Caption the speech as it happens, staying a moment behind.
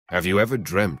Have you ever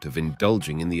dreamt of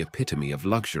indulging in the epitome of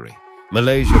luxury?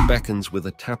 Malaysia beckons with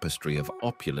a tapestry of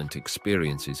opulent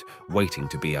experiences waiting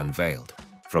to be unveiled.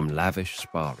 From lavish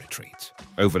spa retreats,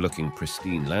 overlooking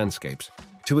pristine landscapes,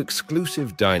 to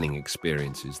exclusive dining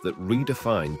experiences that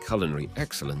redefine culinary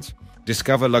excellence.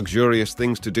 Discover luxurious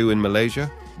things to do in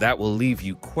Malaysia that will leave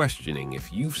you questioning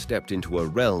if you've stepped into a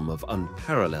realm of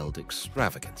unparalleled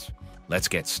extravagance. Let's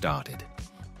get started.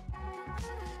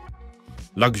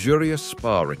 Luxurious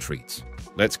spa retreats.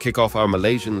 Let's kick off our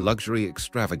Malaysian luxury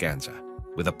extravaganza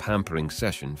with a pampering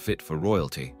session fit for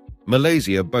royalty.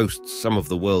 Malaysia boasts some of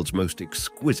the world's most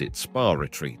exquisite spa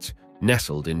retreats,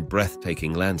 nestled in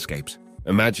breathtaking landscapes.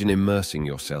 Imagine immersing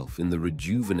yourself in the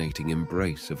rejuvenating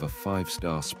embrace of a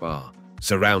five-star spa,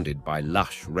 surrounded by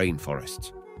lush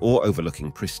rainforests, or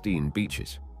overlooking pristine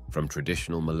beaches. From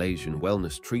traditional Malaysian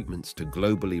wellness treatments to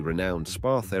globally renowned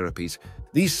spa therapies,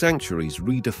 these sanctuaries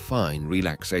redefine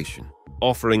relaxation,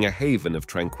 offering a haven of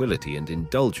tranquility and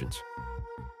indulgence.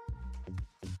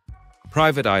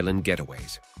 Private island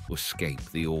getaways. Escape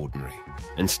the ordinary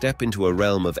and step into a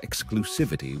realm of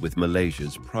exclusivity with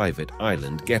Malaysia's private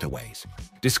island getaways.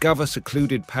 Discover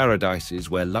secluded paradises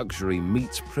where luxury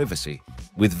meets privacy.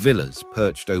 With villas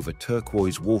perched over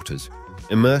turquoise waters,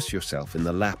 immerse yourself in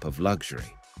the lap of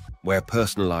luxury, where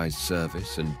personalized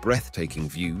service and breathtaking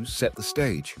views set the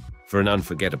stage for an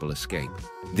unforgettable escape.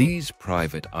 These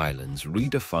private islands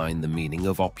redefine the meaning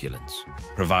of opulence,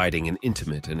 providing an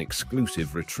intimate and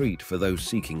exclusive retreat for those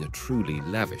seeking a truly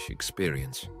lavish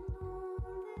experience.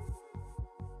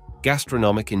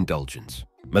 Gastronomic indulgence.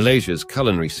 Malaysia's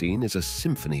culinary scene is a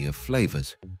symphony of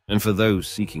flavors, and for those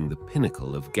seeking the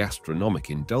pinnacle of gastronomic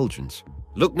indulgence,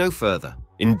 look no further.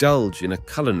 Indulge in a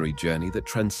culinary journey that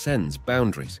transcends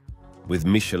boundaries, with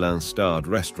Michelin-starred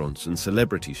restaurants and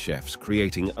celebrity chefs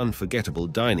creating unforgettable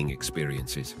dining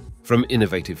experiences. From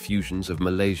innovative fusions of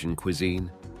Malaysian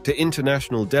cuisine to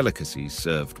international delicacies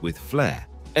served with flair,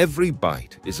 every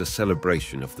bite is a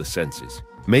celebration of the senses,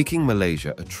 making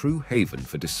Malaysia a true haven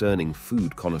for discerning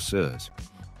food connoisseurs.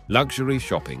 Luxury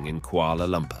shopping in Kuala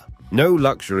Lumpur. No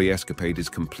luxury escapade is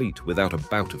complete without a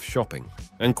bout of shopping,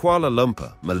 and Kuala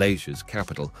Lumpur, Malaysia's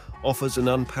capital, offers an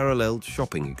unparalleled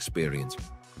shopping experience.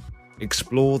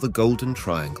 Explore the Golden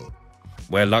Triangle,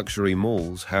 where luxury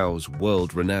malls house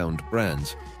world-renowned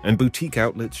brands and boutique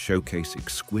outlets showcase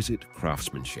exquisite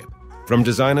craftsmanship. From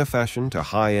designer fashion to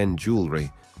high-end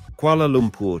jewelry, Kuala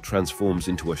Lumpur transforms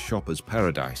into a shopper's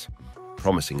paradise,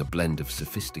 promising a blend of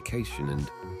sophistication and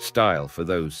style for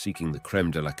those seeking the crème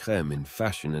de la crème in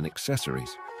fashion and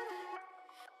accessories.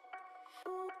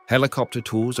 Helicopter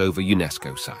tours over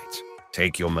UNESCO sites.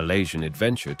 Take your Malaysian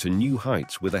adventure to new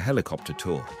heights with a helicopter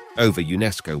tour over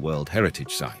UNESCO World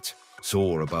Heritage Sites.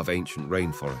 Soar above ancient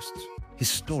rainforests,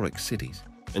 historic cities,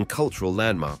 and cultural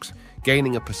landmarks,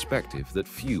 gaining a perspective that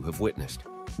few have witnessed.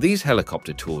 These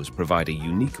helicopter tours provide a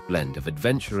unique blend of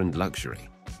adventure and luxury,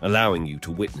 allowing you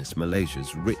to witness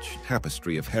Malaysia's rich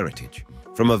tapestry of heritage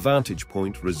from a vantage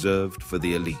point reserved for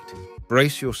the elite.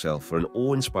 Brace yourself for an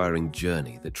awe-inspiring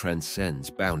journey that transcends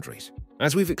boundaries.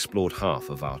 As we've explored half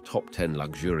of our top 10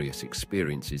 luxurious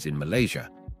experiences in Malaysia,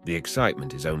 the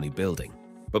excitement is only building.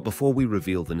 But before we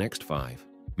reveal the next 5,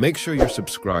 make sure you're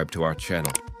subscribed to our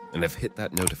channel and have hit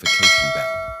that notification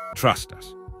bell. Trust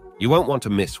us, you won't want to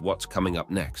miss what's coming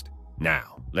up next.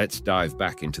 Now, let's dive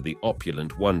back into the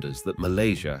opulent wonders that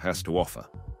Malaysia has to offer.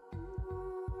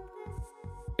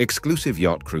 Exclusive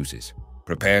yacht cruises.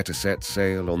 Prepare to set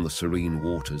sail on the serene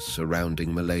waters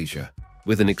surrounding Malaysia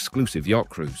with an exclusive yacht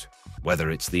cruise. Whether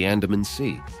it's the Andaman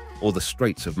Sea or the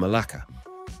Straits of Malacca,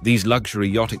 these luxury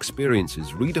yacht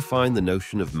experiences redefine the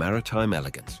notion of maritime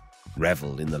elegance.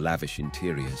 Revel in the lavish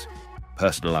interiors,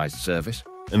 personalized service,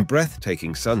 and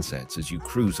breathtaking sunsets as you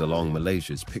cruise along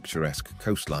Malaysia's picturesque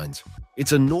coastlines.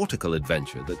 It's a nautical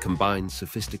adventure that combines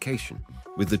sophistication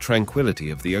with the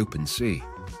tranquility of the open sea.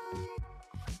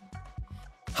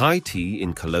 High tea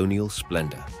in colonial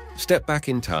splendor. Step back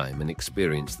in time and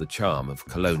experience the charm of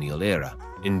colonial era.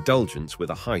 Indulgence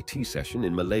with a high tea session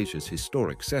in Malaysia's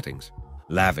historic settings.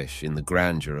 Lavish in the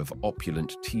grandeur of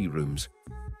opulent tea rooms,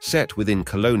 set within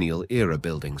colonial era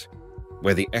buildings,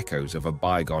 where the echoes of a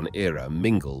bygone era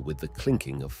mingle with the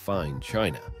clinking of fine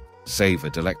china. Savor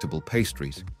delectable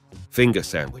pastries, finger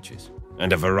sandwiches,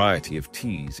 and a variety of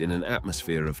teas in an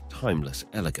atmosphere of timeless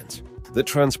elegance that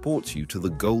transports you to the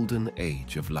golden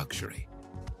age of luxury.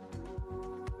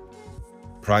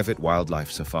 Private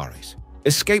wildlife safaris.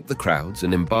 Escape the crowds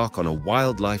and embark on a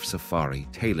wildlife safari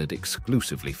tailored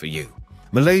exclusively for you.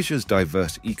 Malaysia's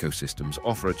diverse ecosystems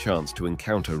offer a chance to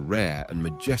encounter rare and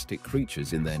majestic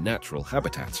creatures in their natural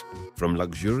habitats, from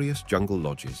luxurious jungle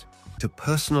lodges to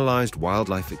personalized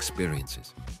wildlife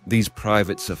experiences. These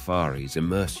private safaris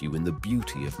immerse you in the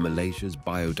beauty of Malaysia's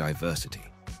biodiversity,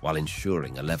 while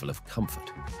ensuring a level of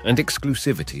comfort and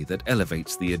exclusivity that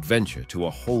elevates the adventure to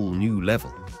a whole new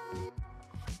level.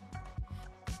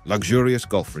 Luxurious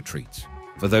golf retreats.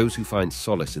 For those who find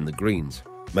solace in the greens,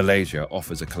 Malaysia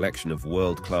offers a collection of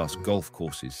world-class golf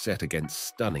courses set against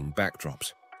stunning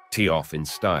backdrops. Tee off in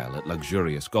style at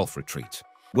luxurious golf retreats,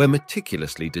 where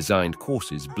meticulously designed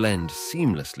courses blend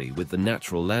seamlessly with the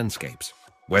natural landscapes.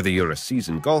 Whether you're a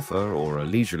seasoned golfer or a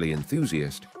leisurely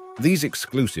enthusiast, these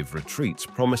exclusive retreats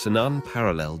promise an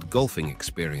unparalleled golfing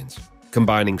experience,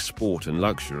 combining sport and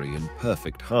luxury in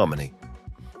perfect harmony.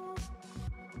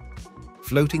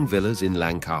 Floating villas in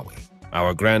Langkawi.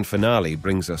 Our grand finale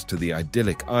brings us to the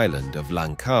idyllic island of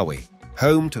Langkawi,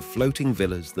 home to floating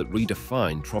villas that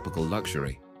redefine tropical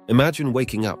luxury. Imagine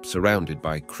waking up surrounded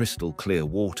by crystal-clear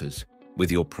waters,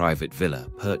 with your private villa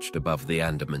perched above the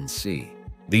Andaman Sea.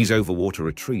 These overwater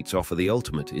retreats offer the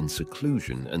ultimate in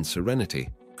seclusion and serenity,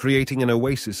 creating an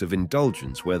oasis of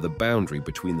indulgence where the boundary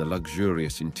between the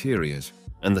luxurious interiors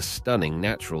and the stunning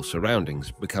natural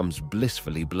surroundings becomes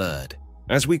blissfully blurred.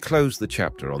 As we close the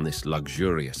chapter on this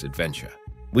luxurious adventure,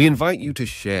 we invite you to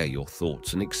share your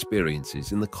thoughts and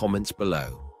experiences in the comments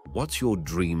below. What's your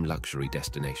dream luxury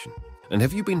destination? And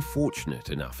have you been fortunate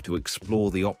enough to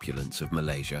explore the opulence of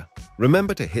Malaysia?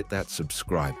 Remember to hit that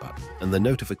subscribe button and the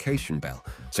notification bell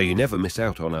so you never miss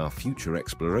out on our future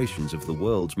explorations of the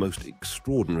world's most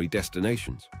extraordinary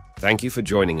destinations. Thank you for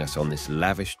joining us on this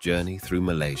lavish journey through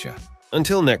Malaysia.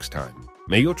 Until next time,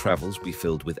 may your travels be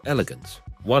filled with elegance,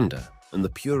 wonder, and the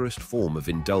purest form of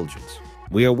indulgence.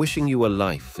 We are wishing you a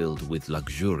life filled with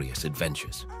luxurious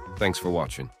adventures. Thanks for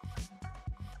watching.